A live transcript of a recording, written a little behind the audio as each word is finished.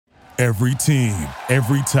Every team,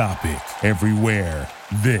 every topic, everywhere.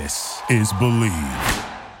 This is Believe.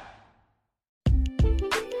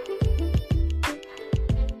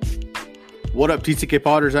 What up, TCK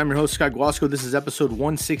Potters? I'm your host, Scott Guasco. This is episode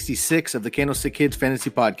 166 of the Candlestick Kids Fantasy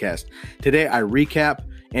Podcast. Today, I recap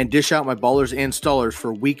and dish out my ballers and stallers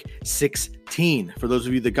for week 16. For those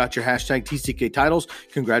of you that got your hashtag TCK titles,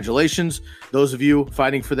 congratulations. Those of you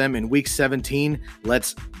fighting for them in week 17,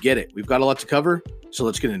 let's get it. We've got a lot to cover, so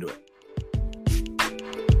let's get into it.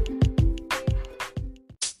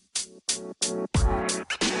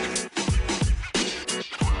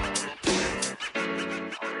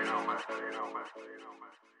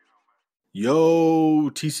 Yo,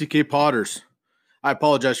 TCK Potters. I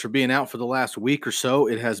apologize for being out for the last week or so.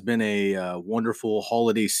 It has been a wonderful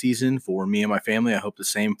holiday season for me and my family. I hope the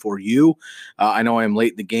same for you. I know I am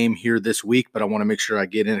late in the game here this week, but I want to make sure I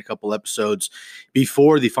get in a couple episodes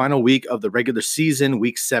before the final week of the regular season,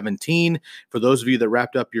 week 17. For those of you that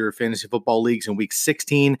wrapped up your fantasy football leagues in week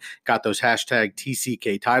 16, got those hashtag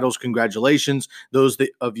TCK titles, congratulations. Those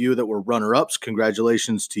of you that were runner-ups,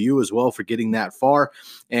 congratulations to you as well for getting that far.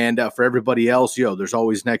 And for everybody else, there's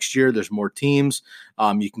always next year. There's more teams.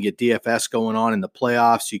 You can get DFS going on in the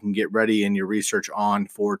playoffs. You can get ready in your research on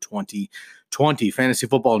for 2020. Fantasy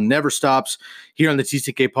football never stops. Here on the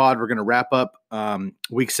TCK Pod, we're going to wrap up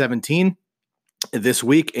week 17 this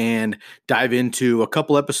week and dive into a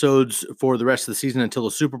couple episodes for the rest of the season until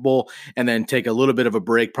the Super Bowl, and then take a little bit of a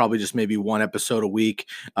break, probably just maybe one episode a week,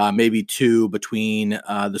 maybe two between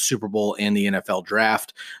the Super Bowl and the NFL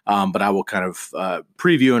draft. But I will kind of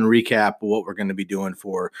preview and recap what we're going to be doing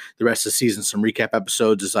for the rest of the season. Some recap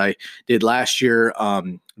episodes as I did last year,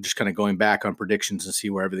 just kind of going back on predictions and see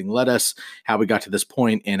where everything led us, how we got to this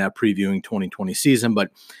point, and previewing 2020 season. But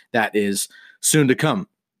that is soon to come.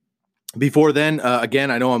 Before then,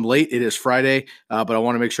 again, I know I'm late. It is Friday, but I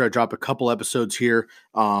want to make sure I drop a couple episodes here.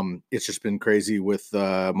 It's just been crazy with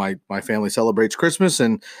my family celebrates Christmas,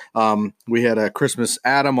 and we had a Christmas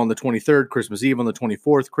Adam on the 23rd, Christmas Eve on the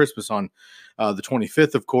 24th, Christmas on the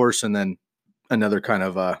 25th, of course, and then another kind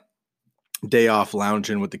of day off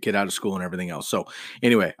lounging with the kid out of school and everything else. So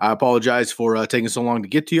anyway, I apologize for taking so long to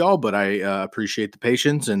get to y'all, but I appreciate the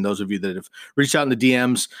patience. And those of you that have reached out in the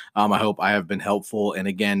DMs, I hope I have been helpful. And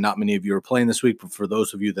again, not many of you are playing this week, but for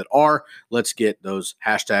those of you that are, let's get those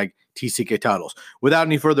hashtag TCK titles. Without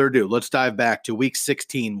any further ado, let's dive back to week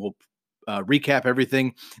 16. We'll recap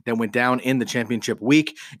everything that went down in the championship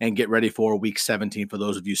week and get ready for week 17 for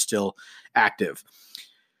those of you still active.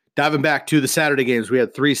 Diving back to the Saturday games, we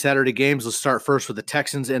had 3 Saturday games. Let's start first with the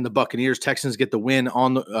Texans and the Buccaneers. Texans get the win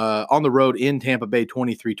on the road in Tampa Bay,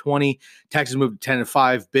 23-20. Texans moved to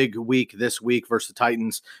 10-5, big week this week versus the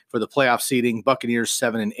Titans for the playoff seeding. Buccaneers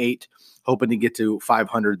 7-8, hoping to get to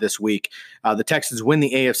 500 this week. The Texans win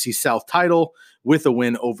the AFC South title with a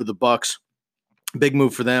win over the Bucs. Big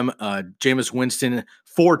move for them. Jameis Winston,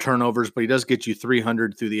 4 turnovers, but he does get you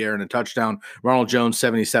 300 through the air and a touchdown. Ronald Jones,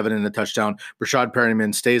 77 and a touchdown. Rashad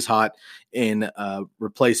Perriman stays hot in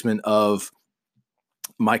replacement of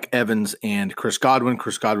Mike Evans and Chris Godwin.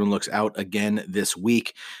 Chris Godwin looks out again this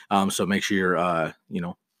week. So make sure you're,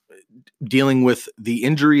 dealing with the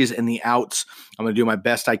injuries and the outs. I'm going to do my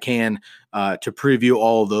best I can to preview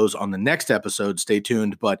all of those on the next episode. Stay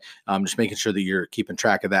tuned, but just making sure that you're keeping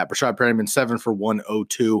track of that. Rashad Perriman, 7 for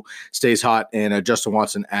 102, stays hot, and Justin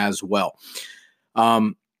Watson as well.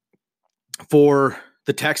 For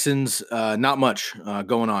the Texans, not much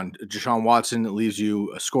going on. Deshaun Watson leaves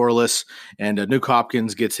you scoreless, and Nuke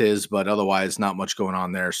Hopkins gets his, but otherwise not much going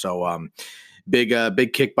on there. So,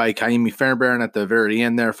 Big kick by Kaimi Fairbairn at the very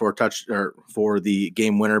end there for the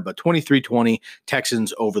game winner, but 23-20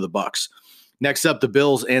 Texans over the Bucs. Next up, the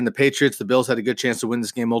Bills and the Patriots. The Bills had a good chance to win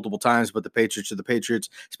this game multiple times, but the Patriots are the Patriots,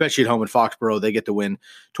 especially at home in Foxborough. They get the win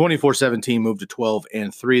 24-17, move to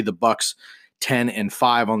 12-3. The Bucs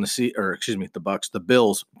 10-5 on the season, the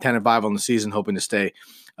Bills 10-5 on the season, hoping to stay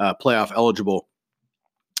playoff eligible.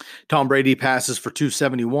 Tom Brady passes for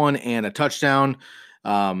 271 and a touchdown.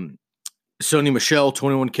 Sony Michel,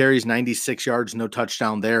 21 carries, 96 yards, no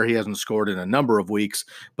touchdown there. He hasn't scored in a number of weeks,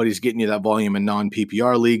 but he's getting you that volume in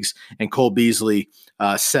non-PPR leagues. And Cole Beasley,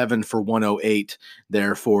 7 for 108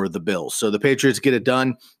 there for the Bills. So the Patriots get it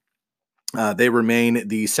done. They remain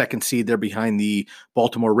the second seed. They're behind the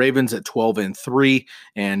Baltimore Ravens at 12-3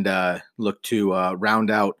 and look to round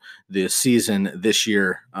out the season this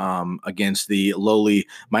year against the lowly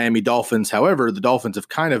Miami Dolphins. However, the Dolphins have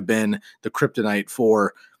kind of been the kryptonite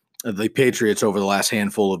for the Patriots over the last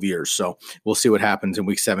handful of years. So we'll see what happens in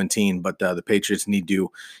week 17, but the Patriots need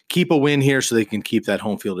to keep a win here so they can keep that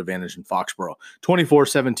home field advantage in Foxborough.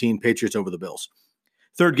 24-17 Patriots over the Bills.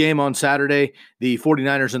 Third game on Saturday, the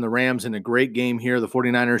 49ers and the Rams in a great game here. The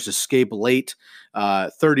 49ers escape late,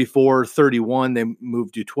 34-31. They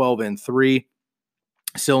moved to 12-3.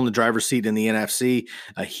 Still in the driver's seat in the NFC.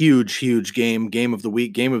 A huge, huge game of the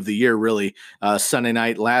week, game of the year, really. Sunday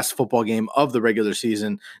night, last football game of the regular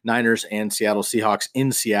season, Niners and Seattle Seahawks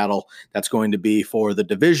in Seattle. That's going to be for the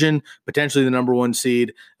division, potentially the number one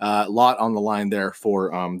seed. A lot on the line there for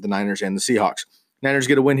the Niners and the Seahawks. Niners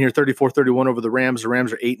get a win here, 34-31 over the Rams. The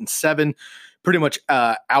Rams are 8-7, pretty much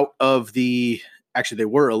out of the – actually, they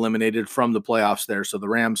were eliminated from the playoffs there. So the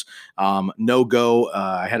Rams, no-go.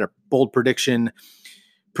 I had a bold prediction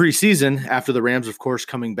preseason after the Rams, of course,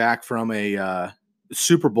 coming back from a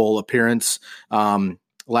Super Bowl appearance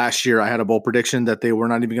last year. I had a bold prediction that they were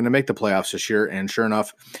not even going to make the playoffs this year, and sure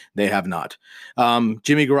enough, they have not.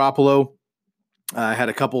 Jimmy Garoppolo had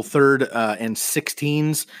a couple 3rd and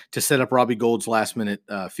 16s to set up Robbie Gould's last-minute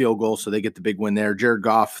field goal, so they get the big win there. Jared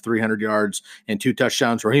Goff, 300 yards and 2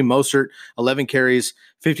 touchdowns. Raheem Mostert, 11 carries,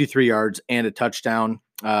 53 yards, and a touchdown.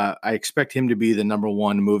 I expect him to be the number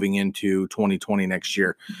one moving into 2020 next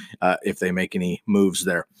year if they make any moves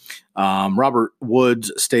there. Robert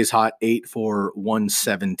Woods stays hot, 8 for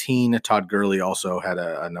 117. Todd Gurley also had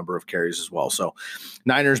a number of carries as well. So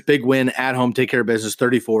Niners, big win at home, take care of business,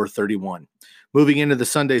 34-31. Moving into the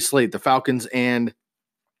Sunday slate, the Falcons and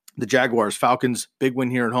the Jaguars. Falcons, big win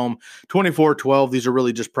here at home, 24-12. These are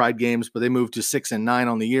really just pride games, but they moved to 6-9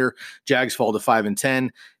 on the year. Jags fall to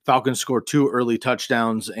 5-10. Falcons score 2 early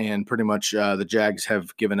touchdowns, and pretty much the Jags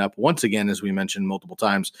have given up once again, as we mentioned multiple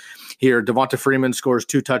times here. Devonta Freeman scores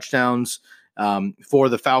 2 touchdowns for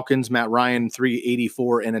the Falcons. Matt Ryan,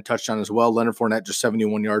 384 and a touchdown as well. Leonard Fournette, just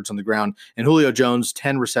 71 yards on the ground. And Julio Jones,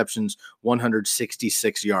 10 receptions,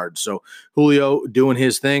 166 yards. So Julio doing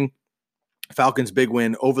his thing. Falcons big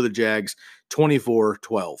win over the Jags,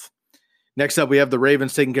 24-12. Next up, we have the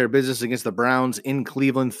Ravens taking care of business against the Browns in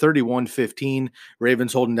Cleveland, 31-15.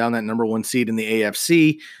 Ravens holding down that number one seed in the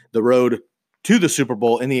AFC. The road to the Super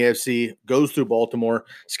Bowl in the AFC goes through Baltimore.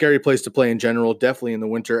 Scary place to play in general, definitely in the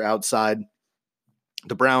winter outside.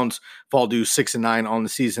 The Browns fall to 6-9 on the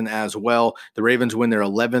season as well. The Ravens win their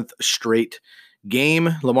 11th straight game.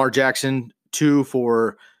 Lamar Jackson, 2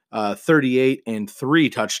 for 38 and 3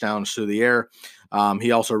 touchdowns through the air.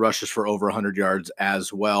 He also rushes for over 100 yards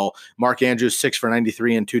as well. Mark Andrews, 6 for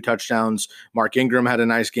 93 and 2 touchdowns. Mark Ingram had a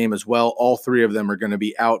nice game as well. All 3 of them are going to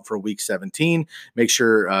be out for week 17. Make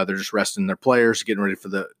sure they're just resting their players, getting ready for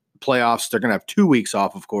the playoffs. They're going to have 2 weeks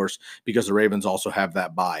off, of course, because the Ravens also have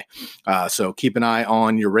that bye. So keep an eye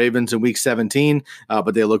on your Ravens in week 17,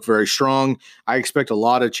 but they look very strong. I expect a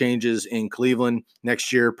lot of changes in Cleveland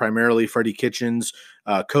next year, primarily Freddie Kitchens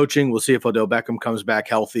coaching. We'll see if Odell Beckham comes back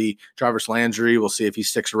healthy. Jarvis Landry, we'll see if he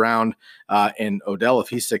sticks around, and Odell, if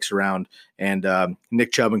he sticks around, and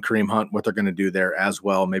Nick Chubb and Kareem Hunt, what they're going to do there as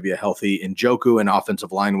well. Maybe a healthy Njoku and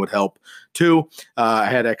offensive line would help too. I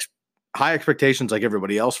had high expectations like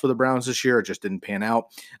everybody else for the Browns this year. It just didn't pan out.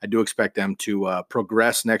 I do expect them to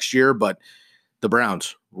progress next year, but the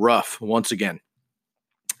Browns, rough once again.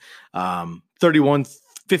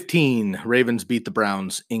 31-15, Ravens beat the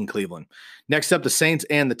Browns in Cleveland. Next up, the Saints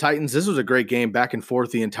and the Titans. This was a great game, back and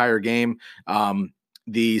forth the entire game.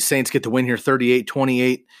 The Saints get the win here,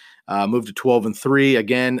 38-28. Move to 12-3.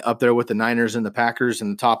 Again, up there with the Niners and the Packers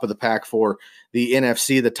in the top of the pack for the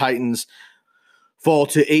NFC. The Titans fall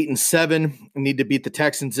to 8-7. Need to beat the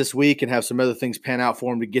Texans this week and have some other things pan out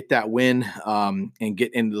for them to get that win and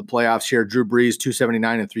get into the playoffs here. Drew Brees,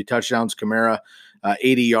 279 and 3 touchdowns. Kamara,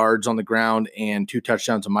 80 yards on the ground and 2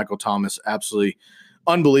 touchdowns. And Michael Thomas, absolutely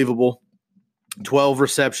unbelievable. 12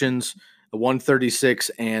 receptions, 136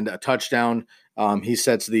 and a touchdown. He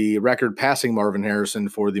sets the record passing Marvin Harrison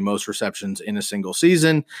for the most receptions in a single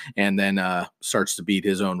season, and then starts to beat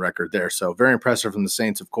his own record there. So very impressive from the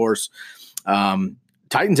Saints, of course.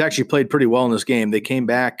 Titans actually played pretty well in this game. They came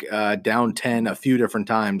back down 10 a few different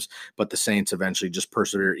times, but the Saints eventually just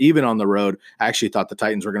persevered, even on the road. I actually thought the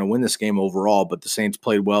Titans were going to win this game overall, but the Saints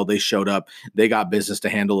played well. They showed up. They got business to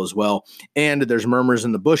handle as well. And there's murmurs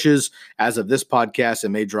in the bushes. As of this podcast, it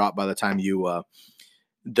may drop by the time you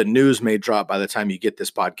the news may drop by the time you get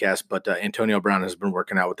this podcast, but Antonio Brown has been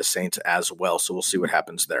working out with the Saints as well, so we'll see what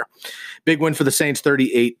happens there. Big win for the Saints,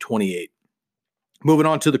 38-28. Moving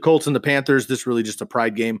on to the Colts and the Panthers, this really just a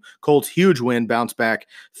pride game. Colts, huge win, bounce back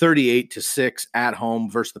 38-6 at home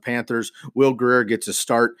versus the Panthers. Will Grier gets a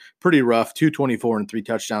start, pretty rough, 224 and 3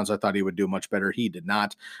 touchdowns. I thought he would do much better. He did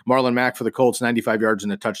not. Marlon Mack for the Colts, 95 yards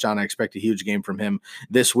and a touchdown. I expect a huge game from him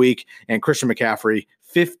this week. And Christian McCaffrey,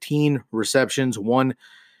 15 receptions,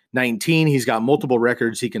 19. He's got multiple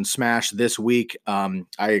records he can smash this week. I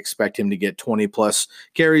expect him to get 20 plus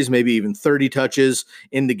carries, maybe even 30 touches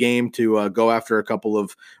in the game to go after a couple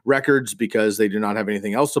of records because they do not have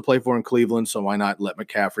anything else to play for in Cleveland. So why not let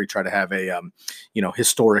McCaffrey try to have a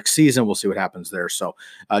historic season? We'll see what happens there. So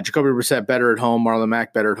Jacoby Brissett better at home, Marlon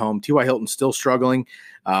Mack better at home. T.Y. Hilton still struggling,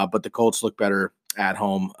 but the Colts look better at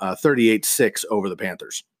home, 38-6 over the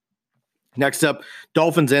Panthers. Next up,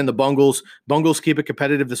 Dolphins and the Bungles. Bungles keep it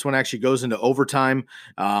competitive. This one actually goes into overtime,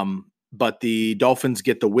 but the Dolphins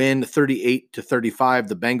get the win, 38-35.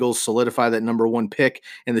 The Bengals solidify that number one pick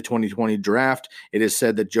in the 2020 draft. It is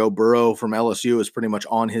said that Joe Burrow from LSU is pretty much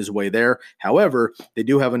on his way there. However, they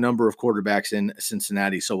do have a number of quarterbacks in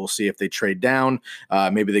Cincinnati, so we'll see if they trade down.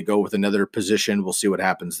 Maybe they go with another position. We'll see what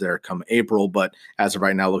happens there come April, but as of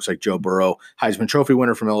right now, it looks like Joe Burrow, Heisman Trophy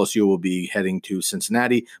winner from LSU, will be heading to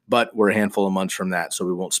Cincinnati, but we're a handful of months from that, so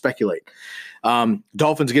we won't speculate.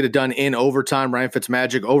 Dolphins get it done in overtime. Ryan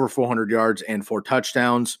Fitzmagic over 400 yards and 4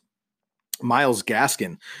 touchdowns. Myles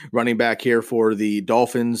Gaskin, running back here for the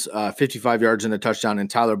Dolphins, 55 yards and a touchdown, and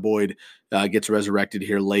Tyler Boyd gets resurrected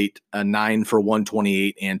here late, 9 for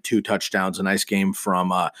 128 and 2 touchdowns. A nice game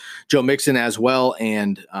from Joe Mixon as well,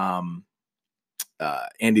 and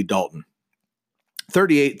Andy Dalton.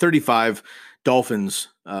 38-35 Dolphins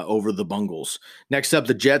over the Bungles. Next up,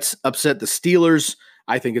 the Jets upset the Steelers.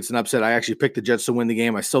 I think it's an upset. I actually picked the Jets to win the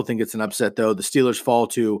game. I still think it's an upset, though. The Steelers fall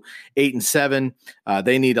to 8-7.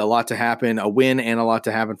 They need a lot to happen, a win and a lot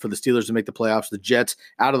to happen for the Steelers to make the playoffs. The Jets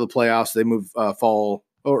out of the playoffs. They move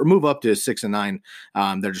up to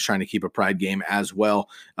 6-9. They're just trying to keep a pride game as well.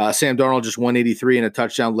 Sam Darnold just 183 and a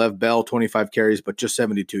touchdown. Lev Bell 25 carries, but just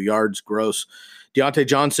 72 yards. Gross. Deontay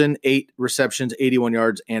Johnson, 8 receptions, 81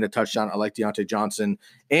 yards, and a touchdown. I like Deontay Johnson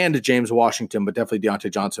and James Washington, but definitely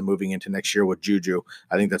Deontay Johnson moving into next year with Juju.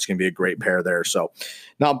 I think that's going to be a great pair there. So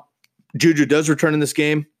now Juju does return in this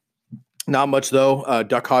game. Not much, though.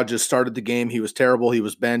 Duck Hodges started the game. He was terrible. He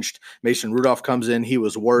was benched. Mason Rudolph comes in. He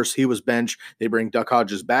was worse. He was benched. They bring Duck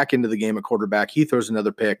Hodges back into the game at quarterback. He throws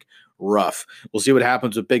another pick. Rough. We'll see what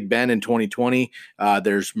happens with Big Ben in 2020.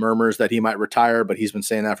 There's murmurs that he might retire, but he's been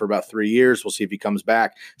saying that for about 3 years. We'll see if he comes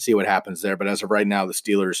back, see what happens there. But as of right now, the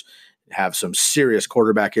Steelers have some serious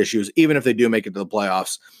quarterback issues. Even if they do make it to the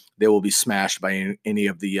playoffs, they will be smashed by any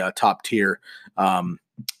of the top tier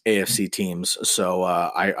AFC teams. So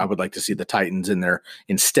I would like to see the Titans in there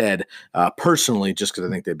instead, personally, just because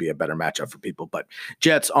I think they'd be a better matchup for people. But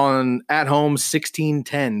Jets at home,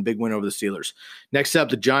 16-10, big win over the Steelers. Next up,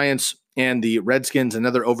 the Giants and the Redskins,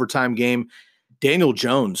 another overtime game. Daniel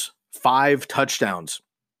Jones, 5 touchdowns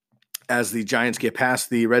as the Giants get past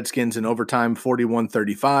the Redskins in overtime,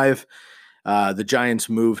 41-35. The Giants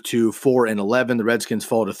move to 4-11. The Redskins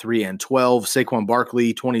fall to 3-12. Saquon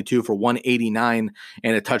Barkley, 22 for 189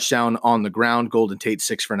 and a touchdown on the ground. Golden Tate,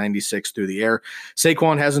 6 for 96 through the air.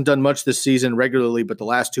 Saquon hasn't done much this season regularly, but the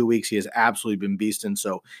last 2 weeks he has absolutely been beasting.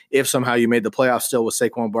 So if somehow you made the playoffs still with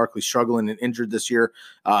Saquon Barkley struggling and injured this year,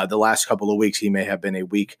 the last couple of weeks he may have been a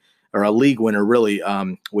week or a league winner, really,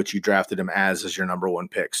 which you drafted him as your number one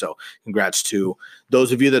pick. So congrats to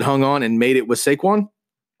those of you that hung on and made it with Saquon.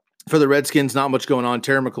 For the Redskins, not much going on.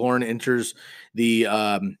 Terry McLaurin enters the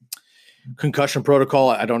concussion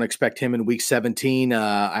protocol. I don't expect him in week 17.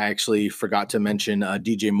 I actually forgot to mention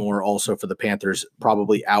DJ Moore also for the Panthers,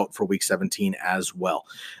 probably out for week 17 as well.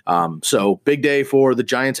 So big day for the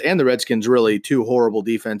Giants and the Redskins, really. 2 horrible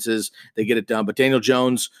defenses. They get it done. But Daniel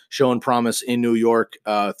Jones showing promise in New York,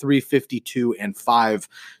 352 and 5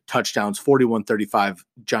 touchdowns, 41-35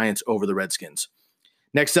 Giants over the Redskins.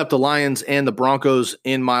 Next up, the Lions and the Broncos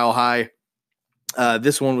in Mile High.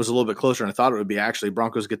 This one was a little bit closer than I thought it would be, actually.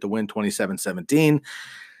 Broncos get the win 27-17.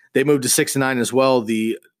 They move to 6-9 as well.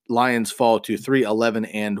 The Lions fall to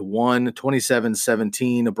 3-11-1,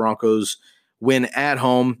 27-17. The Broncos win at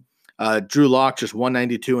home. Drew Lock just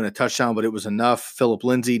 192 and a touchdown, but it was enough. Phillip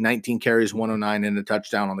Lindsay, 19 carries, 109 and a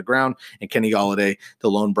touchdown on the ground. And Kenny Golladay,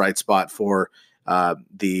 the lone bright spot for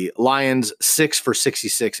the Lions, 6 for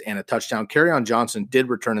 66 and a touchdown. Kerryon Johnson did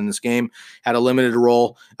return in this game, had a limited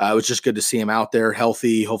role. It was just good to see him out there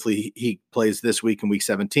healthy. Hopefully he plays this week in week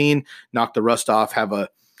 17, knock the rust off, have a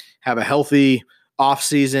healthy off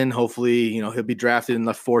season. Hopefully, he'll be drafted in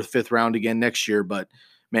the 4th, 5th round again next year. But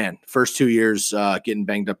man, first 2 years getting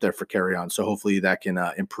banged up there for Kerryon. So hopefully that can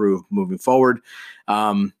improve moving forward.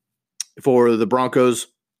 For the Broncos,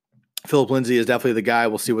 Phillip Lindsay is definitely the guy.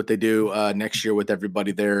 We'll see what they do next year with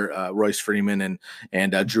everybody there, Royce Freeman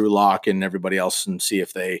and Drew Lock and everybody else, and see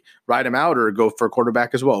if they ride him out or go for a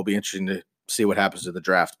quarterback as well. It'll be interesting to see what happens to the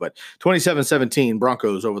draft. But 27-17,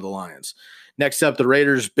 Broncos over the Lions. Next up, the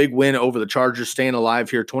Raiders, big win over the Chargers, staying alive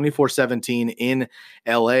here, 24-17 in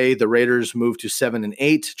LA. The Raiders move to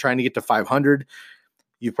 7-8, trying to get to 500.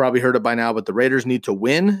 You've probably heard it by now, but the Raiders need to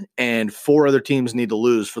win, and 4 other teams need to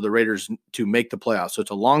lose for the Raiders to make the playoffs. So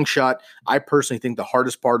it's a long shot. I personally think the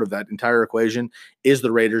hardest part of that entire equation is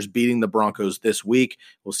the Raiders beating the Broncos this week.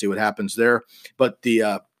 We'll see what happens there. But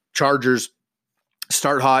the Chargers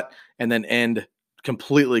start hot and then end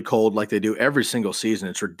completely cold like they do every single season.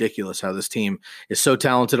 It's ridiculous how this team is so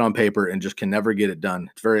talented on paper and just can never get it done.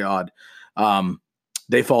 It's very odd.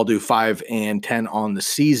 They fall to 5-10 on the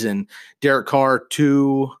season. Derek Carr,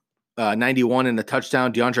 291 and a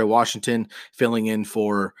touchdown. DeAndre Washington filling in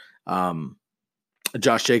for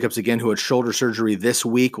Josh Jacobs again, who had shoulder surgery this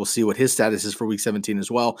week. We'll see what his status is for week 17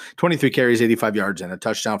 as well. 23 carries, 85 yards, and a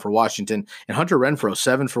touchdown for Washington. And Hunter Renfrow,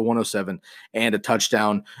 7 for 107 and a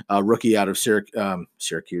touchdown, rookie out of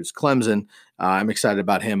Syracuse, Clemson. I'm excited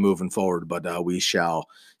about him moving forward, but we shall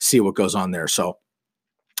see what goes on there. So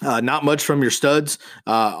not much from your studs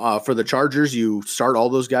for the Chargers. You start all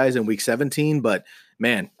those guys in week 17, but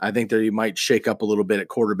man, I think they might shake up a little bit at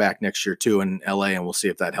quarterback next year too in LA, and we'll see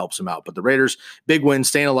if that helps them out. But the Raiders, big win,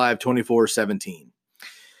 staying alive, 24-17.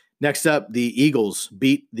 Next up, the Eagles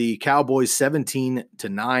beat the Cowboys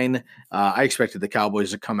 17-9. I expected the Cowboys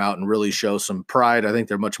to come out and really show some pride. I think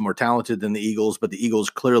they're much more talented than the Eagles, but the Eagles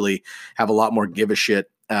clearly have a lot more give a shit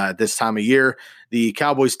this time of year. The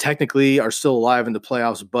Cowboys technically are still alive in the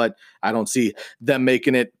playoffs, but I don't see them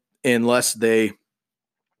making it unless they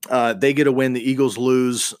get a win. The Eagles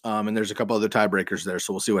lose, and there's a couple other tiebreakers there,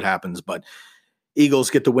 so we'll see what happens. But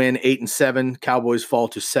Eagles get the win, 8-7. Cowboys fall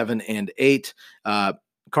to 7-8.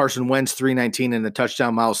 Carson Wentz, 319 and a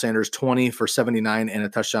touchdown. Miles Sanders, 20 for 79 and a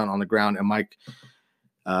touchdown on the ground. And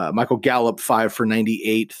Michael Gallup, 5 for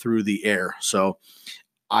 98 through the air. So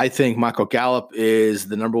I think Michael Gallup is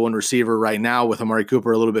the number one receiver right now with Amari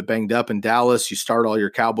Cooper a little bit banged up in Dallas. You start all your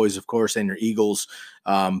Cowboys, of course, and your Eagles,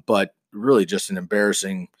 but really just an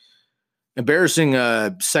embarrassing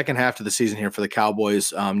second half of the season here for the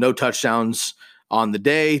Cowboys. No touchdowns on the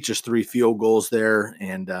day, just 3 field goals there,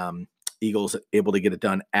 and Eagles able to get it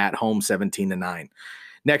done at home, 17-9.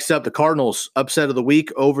 Next up, the Cardinals, upset of the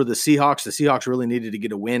week over the Seahawks. The Seahawks really needed to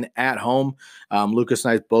get a win at home. Lucas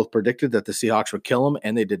and I both predicted that the Seahawks would kill them,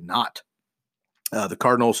 and they did not. The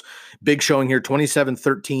Cardinals, big showing here,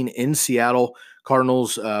 27-13 in Seattle.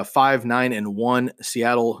 Cardinals 5-9-1.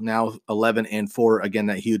 Seattle now 11-4. Again,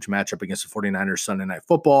 that huge matchup against the 49ers Sunday Night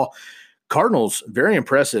Football. Cardinals, very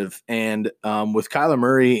impressive. And with Kyler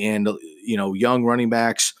Murray and young running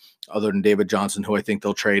backs, other than David Johnson, who I think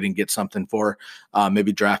they'll trade and get something for,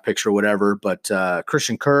 maybe draft picks or whatever. But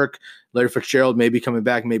Christian Kirk, Larry Fitzgerald may be coming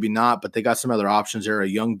back, maybe not, but they got some other options there, a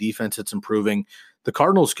young defense that's improving. The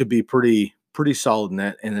Cardinals could be pretty solid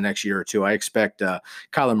in the next year or two. I expect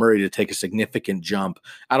Kyler Murray to take a significant jump.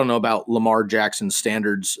 I don't know about Lamar Jackson's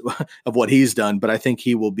standards of what he's done, but I think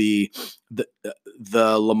he will be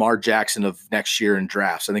the Lamar Jackson of next year in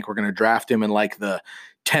drafts. I think we're going to draft him in like the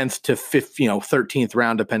 10th to 13th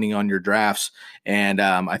round, depending on your drafts. And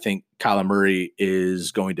I think Kyler Murray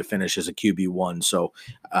is going to finish as a QB1. So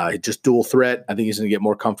just dual threat. I think he's going to get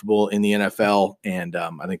more comfortable in the NFL. And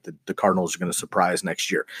I think the Cardinals are going to surprise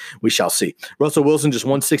next year. We shall see. Russell Wilson, just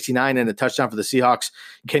 169 and a touchdown for the Seahawks.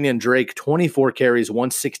 Kenyon Drake, 24 carries,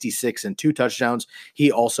 166 and 2 touchdowns.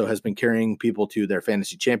 He also has been carrying people to their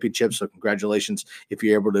fantasy championships. So congratulations if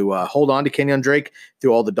you're able to hold on to Kenyon Drake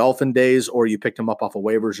through all the Dolphin days, or you picked him up off of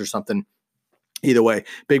waivers or something. Either way,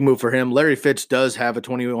 big move for him. Larry Fitz does have a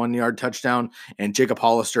 21-yard touchdown, and Jacob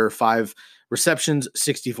Hollister, 5 receptions,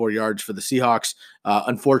 64 yards for the Seahawks.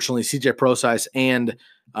 Unfortunately, CJ Prosise and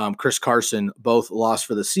Chris Carson both lost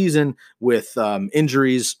for the season with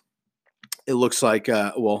injuries. It looks like,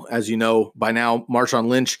 as you know by now, Marshawn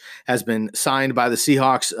Lynch has been signed by the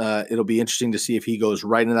Seahawks. It'll be interesting to see if he goes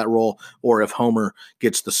right into that role or if Homer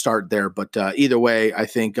gets the start there. But either way, I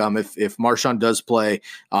think if Marshawn does play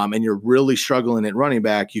and you're really struggling at running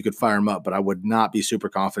back, you could fire him up. But I would not be super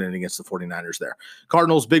confident against the 49ers there.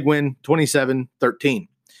 Cardinals, big win, 27-13.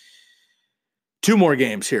 2 more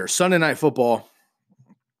games here. Sunday Night Football.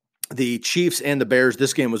 The Chiefs and the Bears,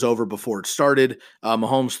 this game was over before it started.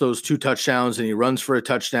 Mahomes throws 2 touchdowns, and he runs for a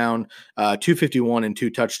touchdown, 251 and 2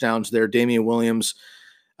 touchdowns there. Damian Williams,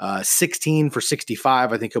 16 for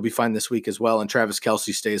 65. I think he'll be fine this week as well. And Travis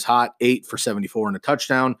Kelce stays hot, 8 for 74 and a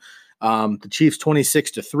touchdown. The Chiefs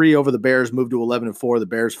 26-3 over the Bears, moved to 11-4. The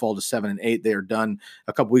Bears fall to 7-8. They are done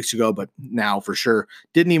a couple weeks ago, but now for sure.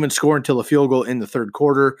 Didn't even score until a field goal in the third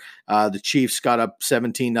quarter. The Chiefs got up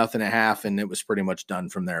 17-0 at half, and it was pretty much done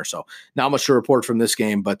from there. So not much to report from this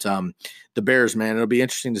game, but the Bears, man. It'll be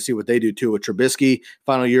interesting to see what they do too with Trubisky,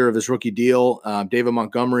 final year of his rookie deal. David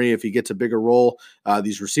Montgomery, if he gets a bigger role.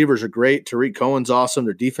 These receivers are great. Tariq Cohen's awesome.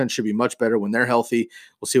 Their defense should be much better when they're healthy.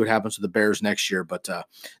 We'll see what happens with the Bears next year, but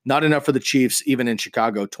not enough for the Chiefs, even in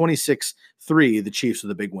Chicago. 26-3, the Chiefs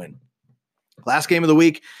with a big win. Last game of the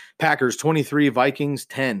week, Packers 23, Vikings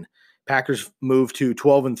 10. Packers move to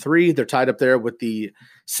 12-3. They're tied up there with the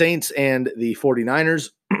Saints and the 49ers.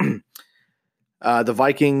 The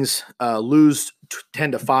Vikings lose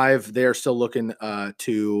 10-5. They're still looking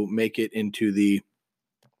to make it into the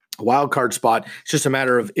wild card spot. It's just a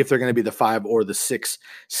matter of if they're going to be the 5 or the 6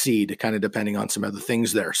 seed, kind of depending on some other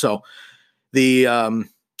things there. So the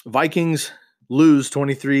Vikings lose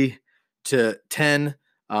 23-10.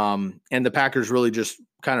 And the Packers really just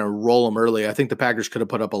kind of roll them early. I think the Packers could have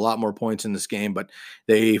put up a lot more points in this game, but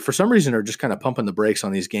they, for some reason, are just kind of pumping the brakes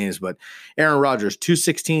on these games. But Aaron Rodgers,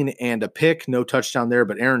 216 and a pick, no touchdown there.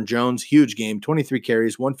 But Aaron Jones, huge game, 23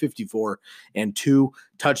 carries, 154 and 2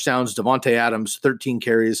 touchdowns. Davante Adams, 13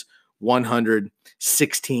 carries,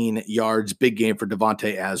 116 yards. Big game for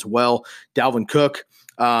Davante as well. Dalvin Cook,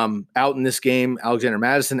 out in this game. Alexander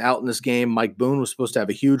Mattison out in this game. Mike Boone was supposed to have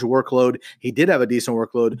a huge workload. He did have a decent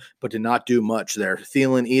workload, but did not do much there.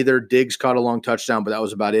 Thielen either. Diggs caught a long touchdown, but that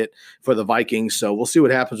was about it for the Vikings. So we'll see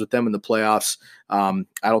what happens with them in the playoffs. I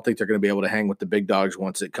don't think they're going to be able to hang with the big dogs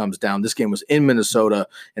once it comes down. This game was in Minnesota,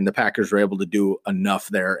 and the Packers were able to do enough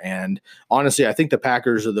there. And honestly, I think the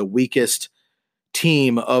Packers are the weakest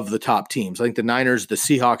team of the top teams. I think the Niners, the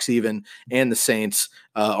Seahawks even, and the Saints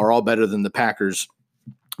are all better than the Packers.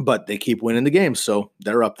 But they keep winning the games, so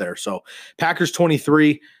they're up there. So Packers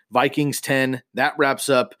 23, Vikings 10. That wraps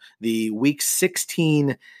up the Week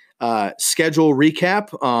 16 schedule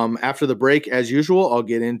recap. After the break, as usual, I'll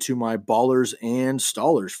get into my ballers and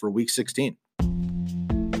stallers for Week 16.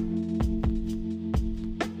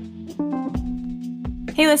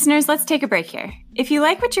 Hey listeners, let's take a break here. If you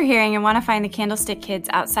like what you're hearing and want to find the Candlestick Kids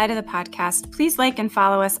outside of the podcast, please like and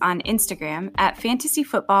follow us on Instagram at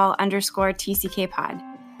fantasyfootball_TCKpod.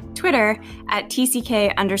 Twitter at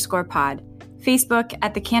TCK_pod, Facebook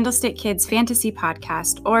at the Candlestick Kids Fantasy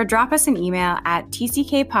Podcast, or drop us an email at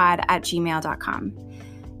tckpod@gmail.com.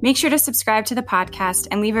 Make sure to subscribe to the podcast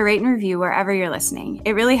and leave a rate and review wherever you're listening.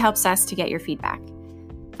 It really helps us to get your feedback.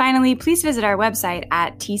 Finally, please visit our website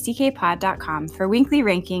at tckpod.com for weekly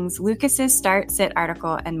rankings, Lucas's start-sit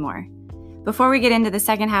article, and more. Before we get into the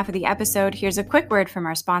second half of the episode, here's a quick word from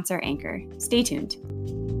our sponsor, Anchor. Stay tuned.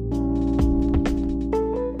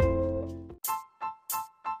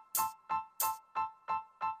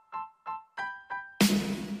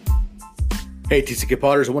 Hey, TCK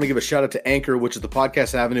Potters, I want to give a shout out to Anchor, which is the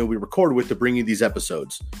podcast avenue we record with to bring you these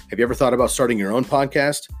episodes. Have you ever thought about starting your own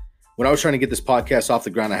podcast? When I was trying to get this podcast off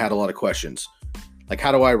the ground, I had a lot of questions. Like,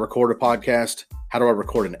 how do I record a podcast? How do I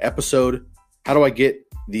record an episode? How do I get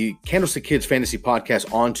the Candlestick Kids Fantasy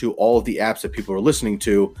Podcast onto all of the apps that people are listening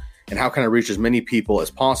to? And how can I reach as many people as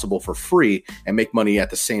possible for free and make money at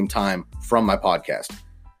the same time from my podcast?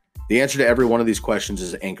 The answer to every one of these questions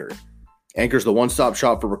is Anchor. Anchor is the one-stop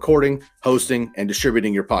shop for recording, hosting, and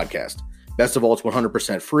distributing your podcast. Best of all, it's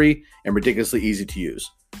 100% free and ridiculously easy to use.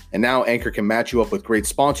 And now Anchor can match you up with great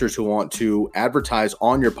sponsors who want to advertise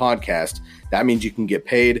on your podcast. That means you can get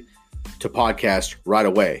paid to podcast right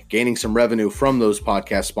away. Gaining some revenue from those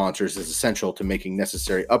podcast sponsors is essential to making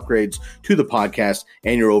necessary upgrades to the podcast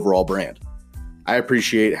and your overall brand. I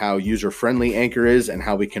appreciate how user-friendly Anchor is and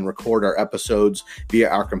how we can record our episodes via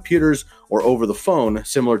our computers or over the phone,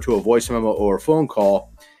 similar to a voice memo or a phone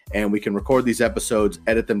call. And we can record these episodes,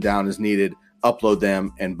 edit them down as needed, upload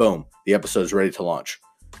them, and boom, the episode is ready to launch.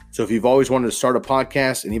 So if you've always wanted to start a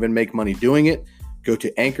podcast and even make money doing it, go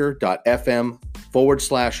to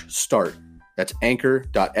anchor.fm/start. That's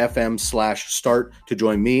anchor.fm/start to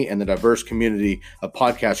join me and the diverse community of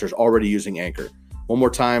podcasters already using Anchor. One more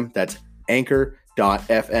time, that's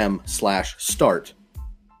anchor.fm/start.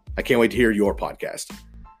 I can't wait to hear your podcast.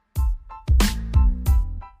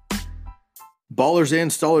 Ballers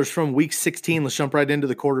and stallers from Week 16. Let's jump right into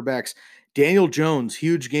the quarterbacks. Daniel Jones,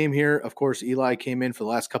 huge game here. Of course, Eli came in for the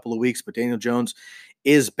last couple of weeks, but Daniel Jones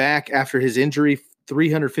is back after his injury.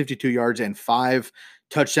 352 yards and 5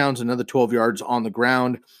 touchdowns, another 12 yards on the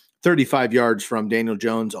ground. 35 yards from Daniel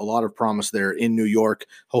Jones. A lot of promise there in New York.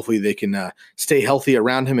 Hopefully they can stay healthy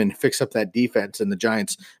around him and fix up that defense, and the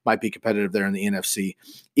Giants might be competitive there in the NFC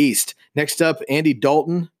East. Next up, Andy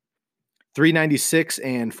Dalton, 396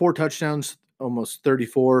 and 4 touchdowns, almost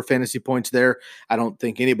 34 fantasy points there. I don't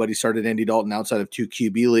think anybody started Andy Dalton outside of 2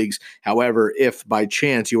 QB leagues. However, if by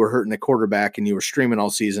chance you were hurting a quarterback and you were streaming all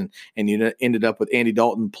season and you ended up with Andy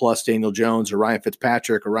Dalton plus Daniel Jones or Ryan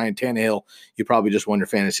Fitzpatrick or Ryan Tannehill, you probably just won your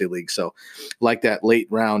fantasy league. So like that late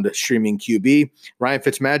round streaming QB. Ryan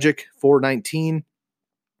Fitzmagic, 419,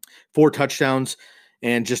 4 touchdowns,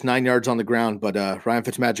 and just 9 yards on the ground. But Ryan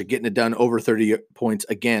Fitzmagic getting it done, over 30 points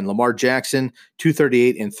again. Lamar Jackson,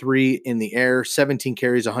 238 and 3 in the air, 17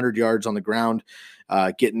 carries, 100 yards on the ground,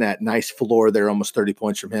 getting that nice floor there, almost 30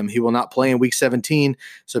 points from him. He will not play in week 17,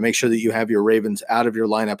 so make sure that you have your Ravens out of your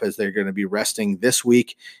lineup as they're going to be resting this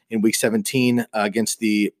week in week 17 against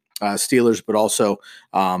the Steelers, but also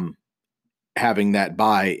having that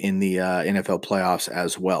bye in the NFL playoffs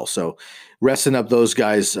as well. So resting up those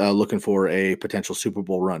guys looking for a potential Super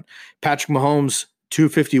Bowl run. Patrick Mahomes,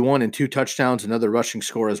 251 and 2 touchdowns, another rushing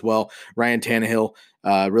score as well. Ryan Tannehill,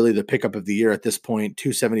 really the pickup of the year at this point,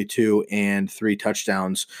 272 and 3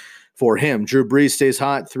 touchdowns for him. Drew Brees stays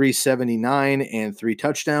hot, 379 and 3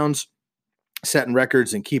 touchdowns. Setting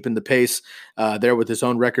records and keeping the pace there with his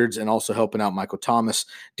own records and also helping out Michael Thomas.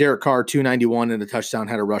 Derek Carr, 291 and a touchdown,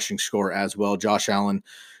 had a rushing score as well. Josh Allen,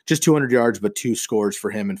 just 200 yards, but 2 scores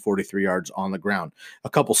for him and 43 yards on the ground. A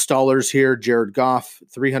couple stallers here. Jared Goff,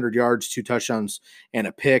 300 yards, 2 touchdowns, and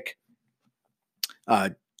a pick.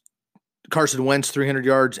 Carson Wentz, 300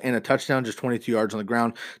 yards and a touchdown, just 22 yards on the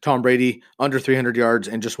ground. Tom Brady, under 300 yards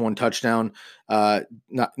and just 1 touchdown.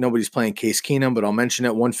 Nobody's playing Case Keenum, but I'll mention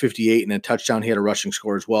it. 158 and a touchdown. He had a rushing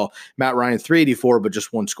score as well. Matt Ryan, 384, but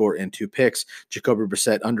just 1 score and 2 picks. Jacoby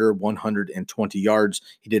Brissett, under 120 yards.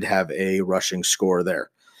 He did have a rushing score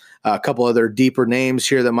there. A couple other deeper names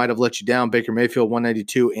here that might have let you down. Baker Mayfield,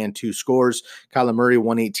 192 and 2 scores. Kyler Murray,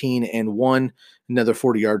 118 and 1. Another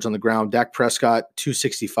 40 yards on the ground. Dak Prescott,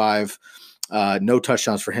 265. No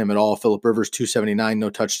touchdowns for him at all. Phillip Rivers, 279, no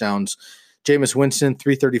touchdowns. Jameis Winston,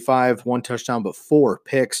 335, 1 touchdown, but 4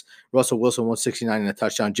 picks. Russell Wilson, 169 and a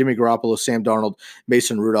touchdown. Jimmy Garoppolo, Sam Darnold,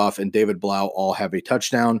 Mason Rudolph, and David Blau all have a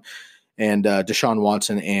touchdown. And Deshaun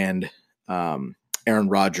Watson and Aaron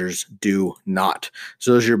Rodgers do not.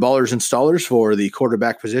 So those are your ballers and stallers for the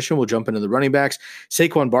quarterback position. We'll jump into the running backs.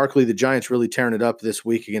 Saquon Barkley, the Giants really tearing it up this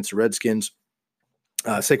week against the Redskins.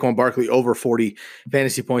 Saquon Barkley over 40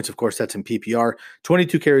 fantasy points. Of course, that's in PPR.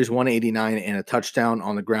 22 carries, 189 and a touchdown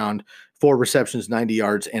on the ground. 4 receptions, 90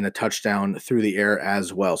 yards and a touchdown through the air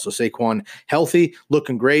as well. So Saquon healthy,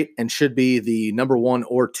 looking great, and should be the number 1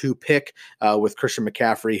 or 2 pick with Christian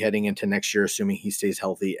McCaffrey heading into next year, assuming he stays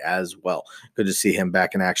healthy as well. Good to see him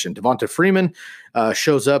back in action. Devonta Freeman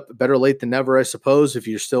shows up better late than never, I suppose, if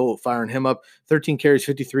you're still firing him up. 13 carries,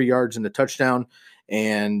 53 yards and a touchdown,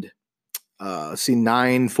 and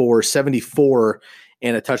 9 for 74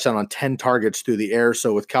 and a touchdown on 10 targets through the air.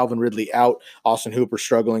 So with Calvin Ridley out, Austin Hooper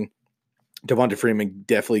struggling, Devonta Freeman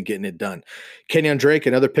definitely getting it done. Kenyon Drake,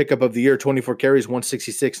 another pickup of the year, 24 carries,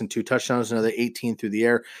 166 and 2 touchdowns, another 18 through the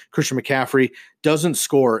air. Christian McCaffrey doesn't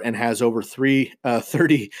score and has over 30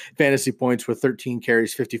 fantasy points with 13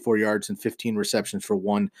 carries, 54 yards, and 15 receptions for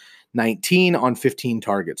 119 on 15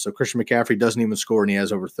 targets. So Christian McCaffrey doesn't even score, and he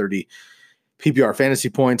has over 30 PPR fantasy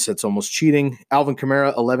points. That's almost cheating. Alvin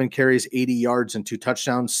Kamara, 11 carries, 80 yards and 2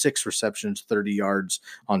 touchdowns, 6 receptions, 30 yards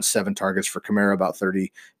on 7 targets for Kamara, about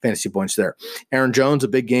 30 fantasy points there. Aaron Jones, a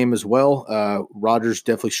big game as well. Rodgers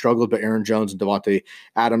definitely struggled, but Aaron Jones and Devontae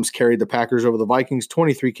Adams carried the Packers over the Vikings.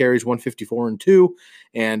 23 carries, 154 and 2,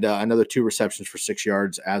 and another 2 receptions for 6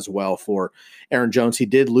 yards as well for Aaron Jones. He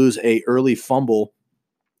did lose a early fumble,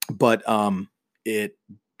 but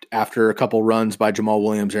after a couple runs by Jamal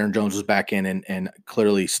Williams, Aaron Jones was back in and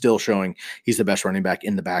clearly still showing he's the best running back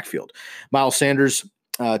in the backfield. Miles Sanders,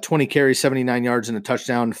 20 carries, 79 yards and a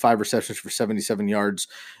touchdown, 5 receptions for 77 yards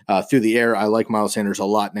through the air. I like Miles Sanders a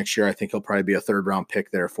lot next year. I think he'll probably be a 3rd-round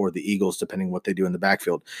pick there for the Eagles, depending what they do in the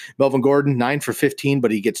backfield. Melvin Gordon, 9 for 15,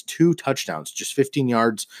 but he gets 2 touchdowns, just 15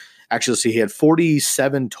 yards. Actually, let's see, he had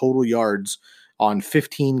 47 total yards on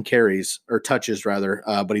 15 carries, or touches rather,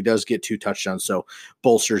 but he does get 2 touchdowns, so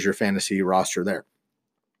bolsters your fantasy roster there.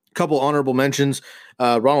 Couple honorable mentions.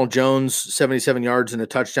 Ronald Jones, 77 yards and a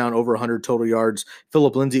touchdown, over 100 total yards.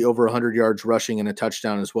 Phillip Lindsay, over 100 yards rushing and a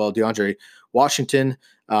touchdown as well. DeAndre Washington,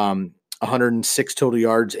 106 total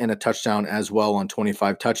yards and a touchdown as well on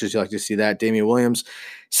 25 touches. You like to see that. Damian Williams,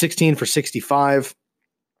 16 for 65.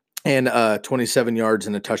 and 27 yards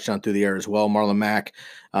and a touchdown through the air as well. Marlon Mack,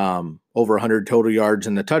 over 100 total yards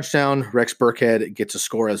and a touchdown. Rex Burkhead gets a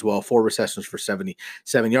score as well, 4 receptions for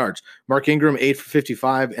 77 yards. Mark Ingram, 8 for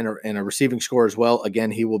 55 and a receiving score as well.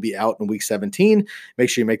 Again, he will be out in week 17. Make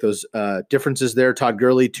sure you make those differences there. Todd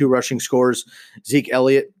Gurley, 2 rushing scores. Zeke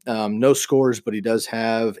Elliott, no scores, but he does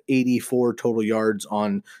have 84 total yards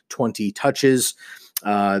on 20 touches.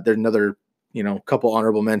 There's another, couple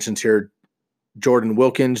honorable mentions here. Jordan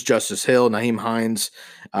Wilkins, Justice Hill, Nyheim Hines,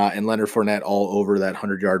 and Leonard Fournette all over that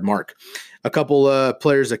 100-yard mark. A couple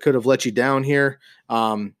players that could have let you down here.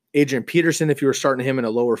 Adrian Peterson, if you were starting him in a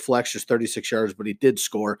lower flex, just 36 yards, but he did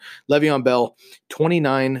score. Le'Veon Bell,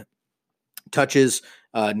 29 touches,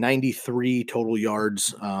 93 total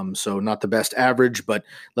yards. So not the best average, but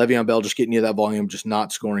Le'Veon Bell just getting you that volume, just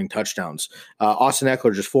not scoring touchdowns. Austin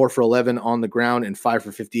Eckler just 4 for 11 on the ground and 5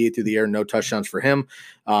 for 58 through the air. No touchdowns for him.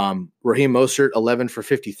 Raheem Mostert, 11 for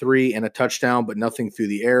 53 and a touchdown, but nothing through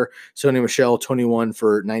the air. Sony Michel, 21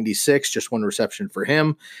 for 96, just 1 reception for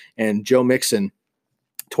him. And Joe Mixon,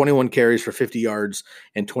 21 carries for 50 yards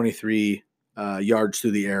and 23 yards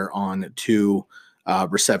through the air on 2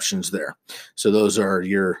 receptions there. So those are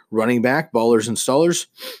your running back, ballers, and stallers.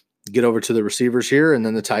 Get over to the receivers here and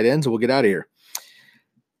then the tight ends, and we'll get out of here.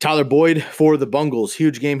 Tyler Boyd for the Bungles.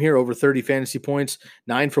 Huge game here, over 30 fantasy points,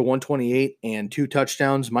 9 for 128 and 2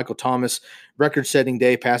 touchdowns. Michael Thomas, record-setting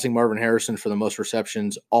day, passing Marvin Harrison for the most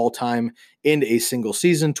receptions all-time in a single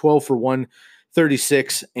season, 12 for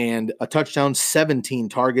 136 and a touchdown, 17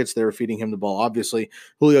 targets. They were feeding him the ball, obviously.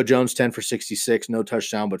 Julio Jones, 10 for 66, no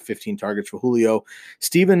touchdown, but 15 targets for Julio.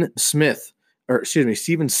 Steven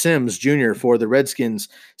Sims Jr. for the Redskins,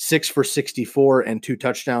 6 for 64 and 2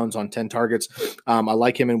 touchdowns on 10 targets. I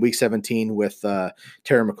like him in week 17 with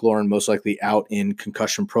Terry McLaurin most likely out in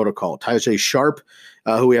concussion protocol. Tajae Sharp,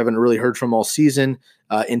 who we haven't really heard from all season,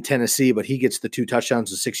 in Tennessee, but he gets the 2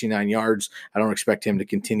 touchdowns and 69 yards. I don't expect him to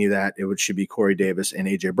continue that. It should be Corey Davis and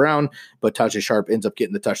A.J. Brown, but Tajae Sharp ends up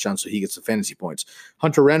getting the touchdown, so he gets the fantasy points.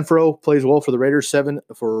 Hunter Renfrow plays well for the Raiders, 7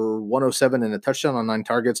 for 107 and a touchdown on 9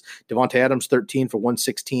 targets. Devontae Adams, 13 for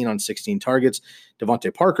 116 on 16 targets.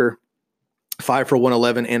 Devontae Parker, 5 for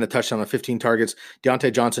 111 and a touchdown on 15 targets.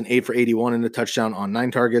 Deontay Johnson, 8 for 81 and a touchdown on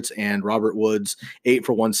 9 targets. And Robert Woods, 8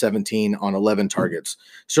 for 117 on 11 targets.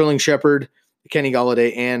 Sterling Shepard, Kenny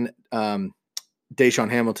Golladay, and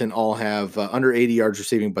Deshaun Hamilton all have under 80 yards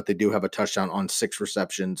receiving, but they do have a touchdown on 6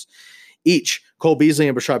 receptions each. Cole Beasley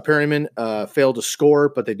and Brashad Perryman failed to score,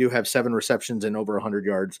 but they do have 7 receptions and over 100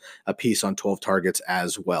 yards apiece on 12 targets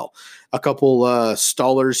as well. A couple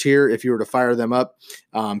stallers here, if you were to fire them up.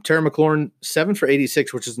 Terry McLaurin, 7 for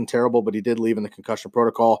 86, which isn't terrible, but he did leave in the concussion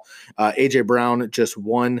protocol. A.J. Brown, just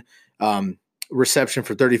 1 reception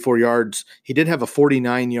for 34 yards. He did have a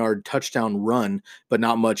 49-yard touchdown run, but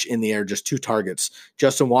not much in the air, just 2 targets.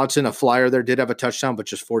 Justin Watson, a flyer there, did have a touchdown, but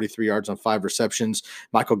just 43 yards on 5 receptions.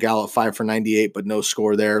 Michael Gallup, 5 for 98, but no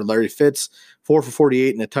score there. Larry Fitz, 4 for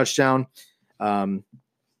 48 and a touchdown.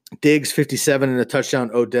 Diggs, 57 and a touchdown.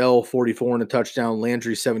 Odell, 44 and a touchdown.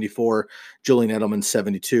 Landry, 74. Julian Edelman,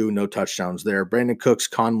 72. No touchdowns there. Brandon Cooks,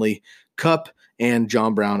 Conley, Kupp, and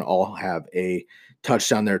John Brown all have a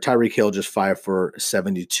touchdown there. Tyreek Hill, just 5 for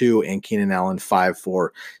 72, and Keenan Allen, 5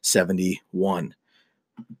 for 71.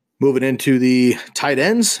 Moving into the tight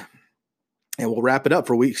ends, and we'll wrap it up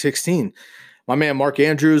for week 16. My man Mark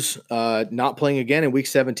Andrews not playing again in week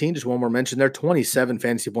 17. Just one more mention there. 27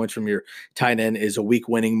 fantasy points from your tight end is a week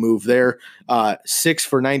winning move there. 6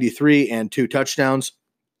 for 93 and 2 touchdowns.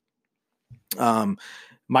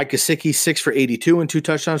 Mike Gesicki, 6 for 82 and 2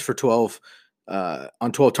 touchdowns for 12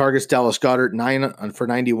 on 12 targets. Dallas Goedert, 9 for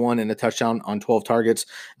 91 and a touchdown on 12 targets.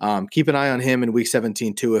 Keep an eye on him in week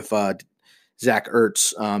 17 too if Zach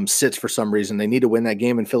Ertz sits for some reason. They need to win that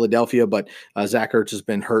game in Philadelphia, but Zach Ertz has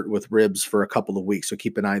been hurt with ribs for a couple of weeks, so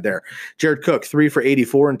keep an eye there. Jared Cook, 3 for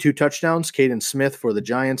 84 and 2 touchdowns. Caden Smith for the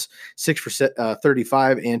Giants, 6 for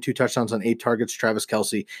 35 and 2 touchdowns on 8 targets. Travis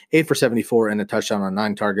Kelce, 8 for 74 and a touchdown on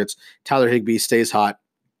 9 targets. Tyler Higbee stays hot.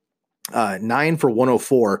 9 for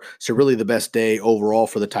 104, so really the best day overall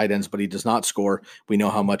for the tight ends, but he does not score. We know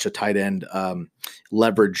how much a tight end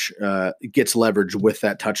gets leverage with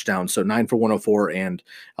that touchdown. So 9 for 104 and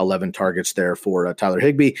 11 targets there for Tyler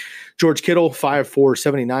Higbee. George Kittle, 5 for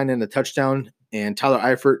 79 and a touchdown. And Tyler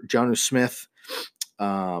Eifert, Jonnu Smith,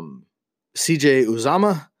 CJ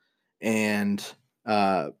Uzama, and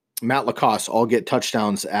Matt Lacoste all get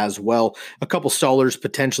touchdowns as well. A couple stallers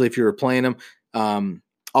potentially if you were playing them.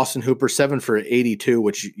 Austin Hooper, 7 for 82,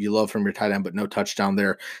 which you love from your tight end, but no touchdown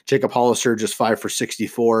there. Jacob Hollister, just 5 for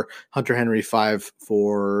 64. Hunter Henry, 5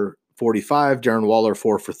 for 45. Darren Waller,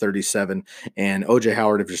 4 for 37. And OJ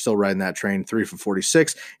Howard, if you're still riding that train, 3 for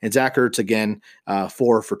 46. And Zach Ertz, again,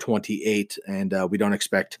 4 for 28. And we don't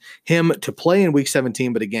expect him to play in week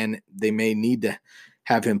 17. But again, they may need to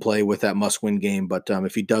have him play with that must-win game. But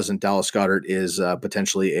if he doesn't, Dallas Goedert is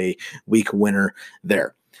potentially a week winner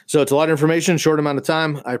there. So it's a lot of information, short amount of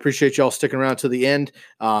time. I appreciate y'all sticking around to the end.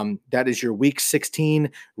 That is your week 16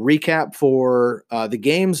 recap for the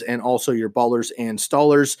games and also your ballers and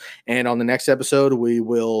stallers. And on the next episode, we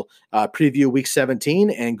will preview week 17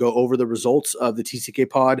 and go over the results of the TCK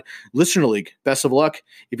Pod Listener League. Best of luck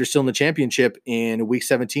if you're still in the championship in week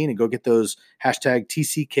 17 and go get those hashtag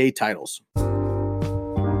TCK titles.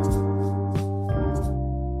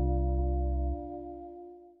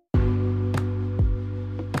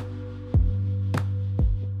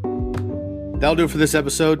 That'll do it for this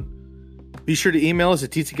episode. Be sure to email us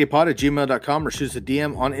at tckpod@gmail.com or shoot us a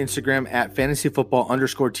DM on Instagram at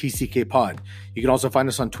fantasyfootball_TCKpod. You can also find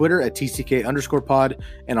us on Twitter at TCK_pod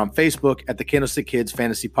and on Facebook at the Candlestick Kids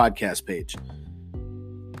Fantasy Podcast page.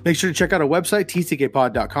 Make sure to check out our website,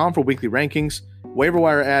 tckpod.com, for weekly rankings, waiver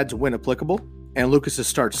wire ads when applicable, and Lucas's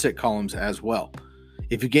start-sit columns as well.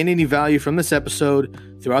 If you gain any value from this episode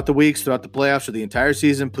throughout the weeks, throughout the playoffs, or the entire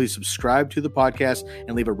season, please subscribe to the podcast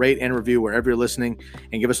and leave a rate and review wherever you're listening,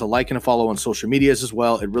 and give us a like and a follow on social medias as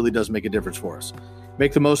well. It really does make a difference for us.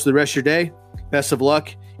 Make the most of the rest of your day. Best of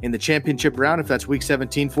luck in the championship round if that's week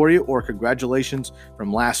 17 for you, or congratulations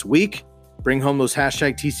from last week. Bring home those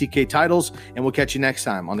hashtag TCK titles, and we'll catch you next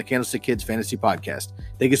time on the Candlestick Kids Fantasy Podcast.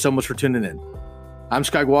 Thank you so much for tuning in. I'm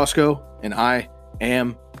Sky Guasco, and I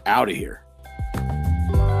am out of here.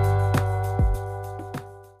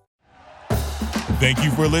 Thank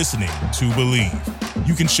you for listening to Believe.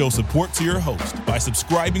 You can show support to your host by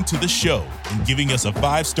subscribing to the show and giving us a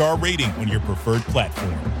 5-star rating on your preferred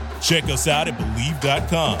platform. Check us out at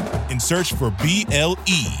Believe.com and search for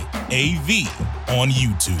BLEAV on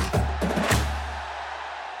YouTube.